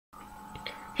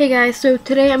Hey guys, so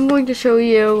today I'm going to show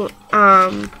you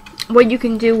what you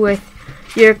can do with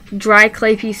your dry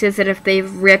clay pieces and if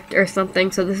they've ripped or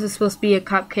something. So this is supposed to be a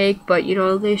cupcake, but you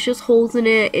know, there's just holes in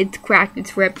it, it's cracked,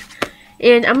 it's ripped.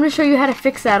 And I'm going to show you how to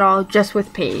fix that all just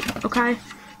with paint, okay?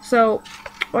 So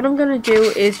what I'm going to do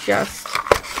is just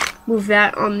move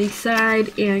that on the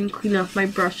side and clean off my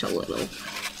brush a little.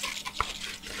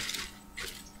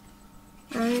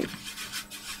 Alright.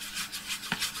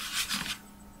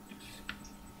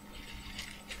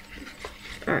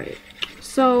 Alright,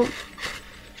 so I'm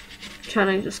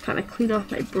trying to just kind of clean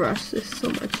off my brush. There's so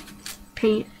much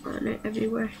paint on it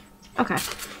everywhere. Okay,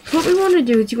 so what we want to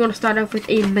do is you want to start off with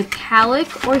a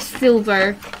metallic or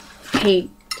silver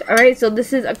paint. Alright, so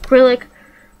this is acrylic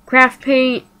craft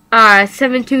paint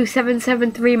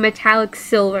 72773 metallic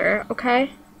silver.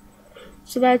 Okay,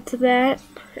 so that's that,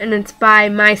 and it's by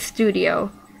My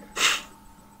Studio.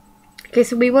 Okay,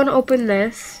 so we want to open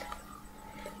this.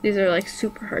 These are like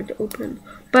super hard to open.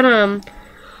 But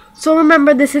so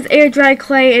remember, this is air dry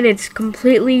clay and it's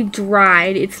completely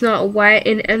dried. It's not wet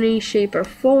in any shape or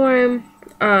form.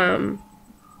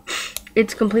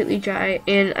 It's completely dry,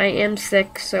 and I am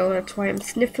sick, so that's why I'm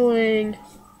sniffling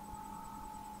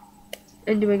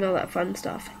and doing all that fun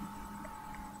stuff.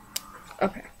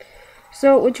 Okay.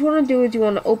 So what you want to do is you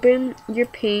want to open your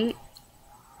paint,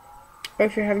 or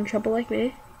if you're having trouble like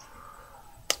me,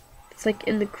 it's like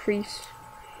in the crease.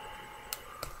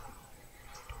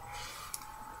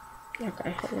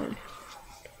 Okay, hold on.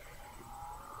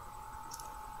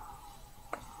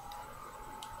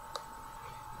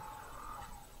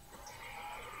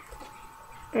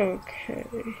 Okay,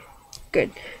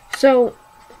 good. So,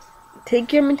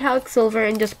 take your metallic silver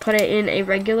and just put it in a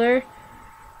regular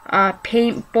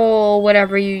paint bowl,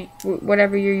 whatever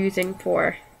you're using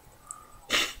for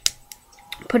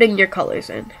putting your colors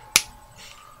in.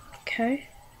 Okay.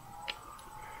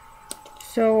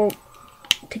 So,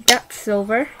 take that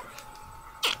silver.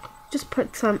 Just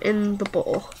put some in the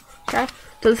bowl. Okay,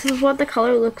 so this is what the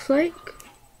color looks like.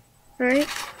 Alright,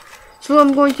 so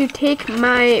I'm going to take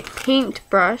my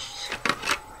paintbrush.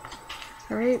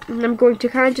 Alright, and I'm going to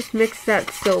kind of just mix that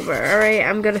silver. Alright,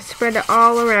 I'm going to spread it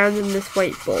all around in this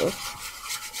white bowl,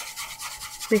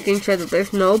 making sure that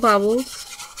there's no bubbles.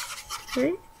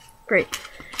 Alright, great.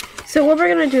 So what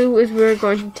we're going to do is we're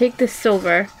going to take this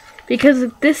silver,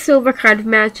 because this silver kind of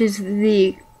matches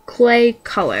the clay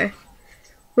color.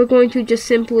 We're going to just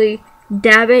simply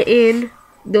dab it in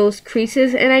those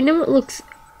creases, and I know it looks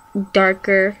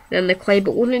darker than the clay,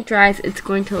 but when it dries it's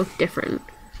going to look different.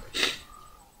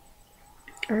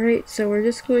 Alright, so we're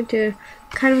just going to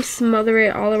kind of smother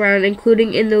it all around,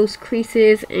 including in those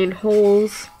creases and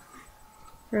holes.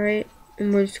 Alright,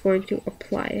 and we're just going to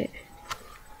apply it.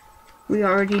 We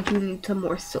already do need some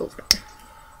more silver.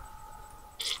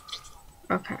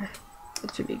 Okay,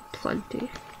 that should be plenty.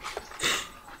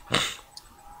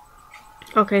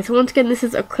 Okay, so once again, this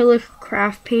is acrylic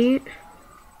craft paint.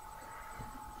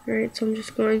 Alright, so I'm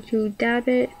just going to dab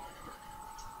it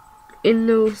in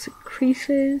those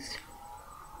creases.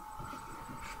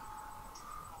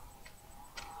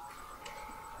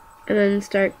 And then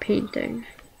start painting.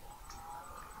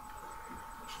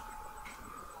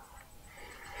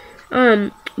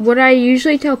 What I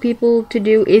usually tell people to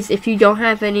do is, if you don't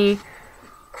have any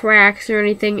cracks or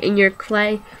anything in your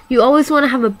clay, you always want to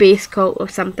have a base coat of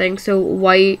something. So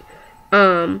white,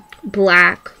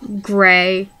 black,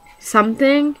 gray,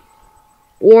 something.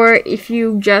 Or if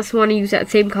you just want to use that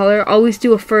same color, always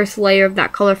do a first layer of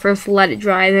that color first, let it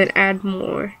dry, then add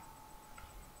more.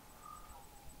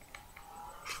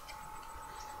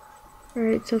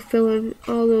 Alright, so fill in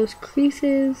all those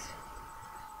creases.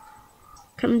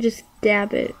 Kind of just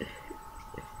dab it.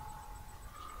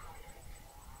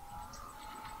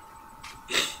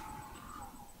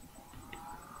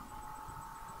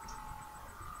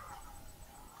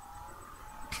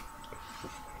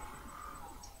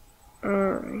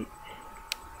 Alright.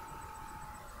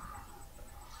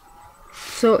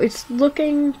 So it's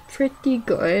looking pretty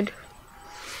good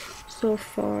so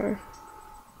far.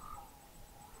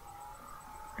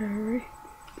 Alright.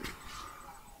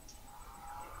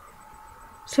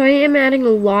 So I am adding a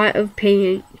lot of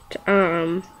paint,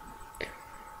 and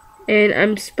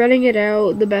I'm spreading it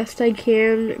out the best I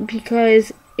can,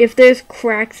 because if there's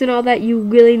cracks and all that, you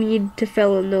really need to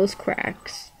fill in those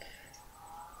cracks.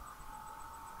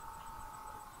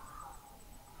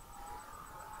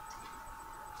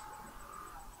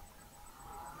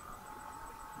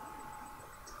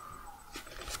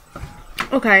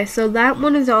 Okay, so that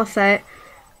one is all set,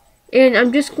 and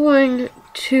I'm just going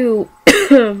to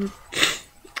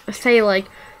say, like,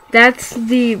 that's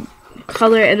the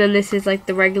color, and then this is like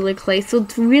the regular clay. So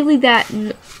it's really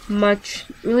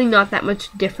really not that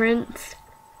much difference.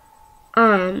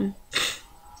 So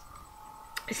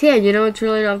yeah, you know, it's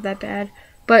really not that bad.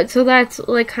 But so that's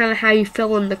like kind of how you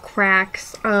fill in the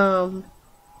cracks. And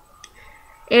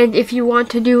if you want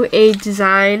to do a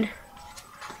design,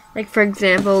 like for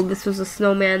example, this was a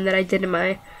snowman that I did in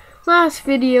my last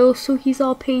video, so he's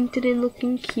all painted and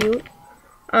looking cute.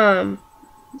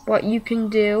 What you can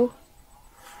do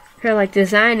for like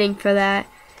designing for that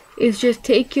is just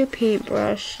take your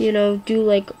paintbrush, you know, do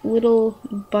like little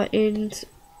buttons,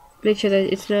 make sure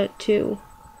that it's not too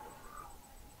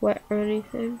wet or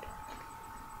anything.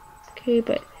 Okay,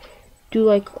 but do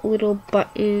like little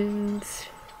buttons.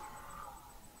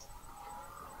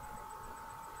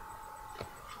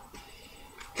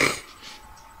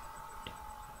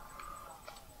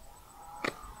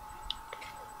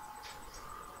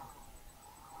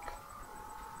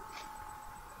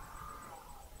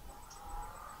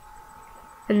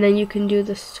 And then you can do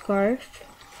the scarf.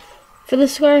 For the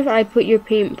scarf, I put your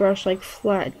paintbrush like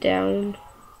flat down.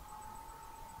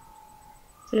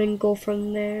 And then go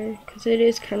from there, because it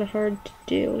is kind of hard to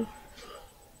do.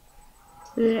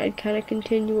 And then I'd kind of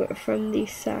continue it from the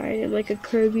side in like a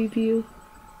curvy view.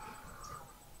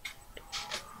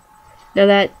 Now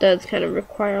that does kind of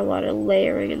require a lot of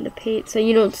layering in the paint, so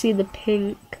you don't see the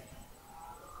pink.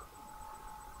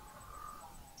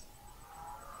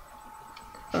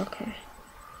 Okay.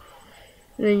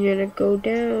 And then you're going to go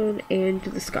down and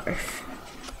do the scarf.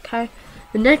 Okay.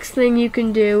 The next thing you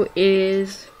can do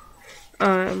is,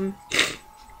 you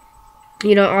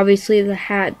know, obviously the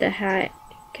hat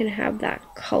can have that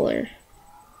color.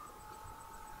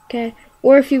 Okay.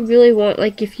 Or if you really want,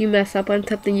 like if you mess up on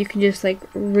something, you can just like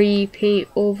repaint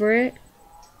over it.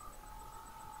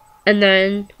 And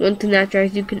then once that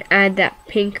dries, you can add that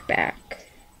pink back.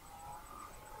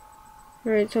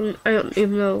 Alright, so I don't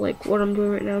even know like what I'm doing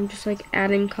right now. I'm just like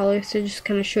adding colors to just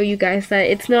kind of show you guys that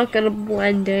it's not going to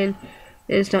blend in.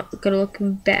 And it's not going to look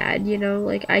bad, you know.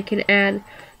 Like I can add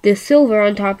this silver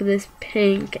on top of this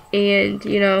pink, and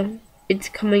you know, it's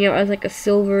coming out as like a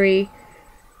silvery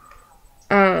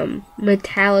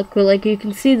metallic, where like you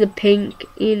can see the pink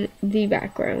in the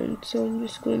background. So I'm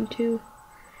just going to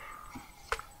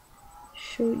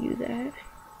show you that.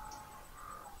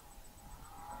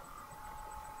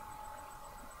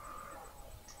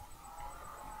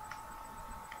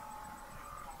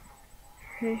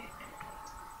 Okay.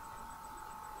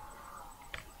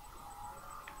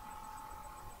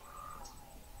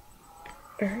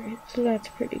 Alright, so that's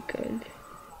pretty good.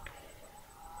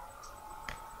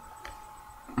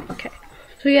 Okay.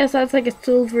 So yes, that's like a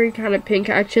silvery kind of pink.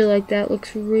 I actually like that.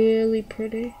 Looks really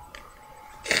pretty.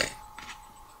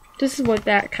 This is what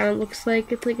that kind of looks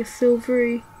like. It's like a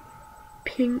silvery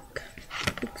pink.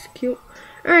 Looks cute.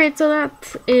 Alright, so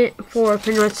that's it for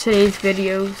pretty much today's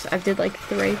videos. I did like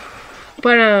 3.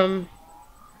 But,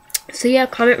 so yeah,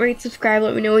 comment, rate, subscribe,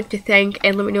 let me know what you think,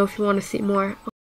 and let me know if you want to see more.